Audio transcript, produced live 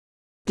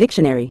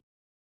Dictionary.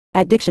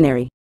 At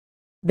dictionary.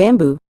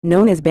 Bamboo,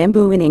 known as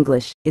bamboo in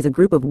English, is a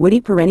group of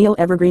woody perennial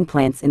evergreen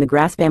plants in the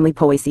grass family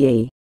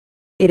Poaceae.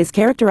 It is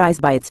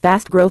characterized by its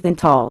fast growth and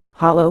tall,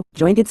 hollow,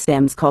 jointed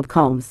stems called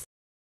culms.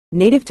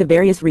 Native to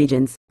various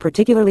regions,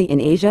 particularly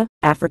in Asia,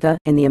 Africa,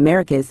 and the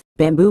Americas,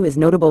 bamboo is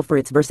notable for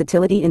its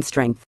versatility and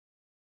strength.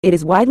 It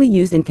is widely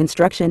used in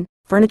construction,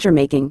 furniture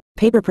making,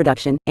 paper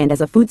production, and as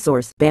a food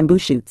source, bamboo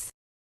shoots.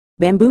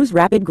 Bamboo's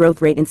rapid growth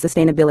rate and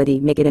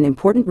sustainability make it an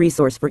important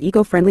resource for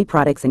eco-friendly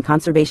products and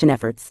conservation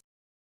efforts.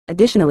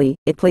 Additionally,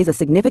 it plays a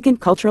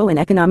significant cultural and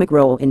economic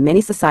role in many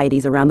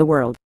societies around the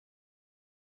world.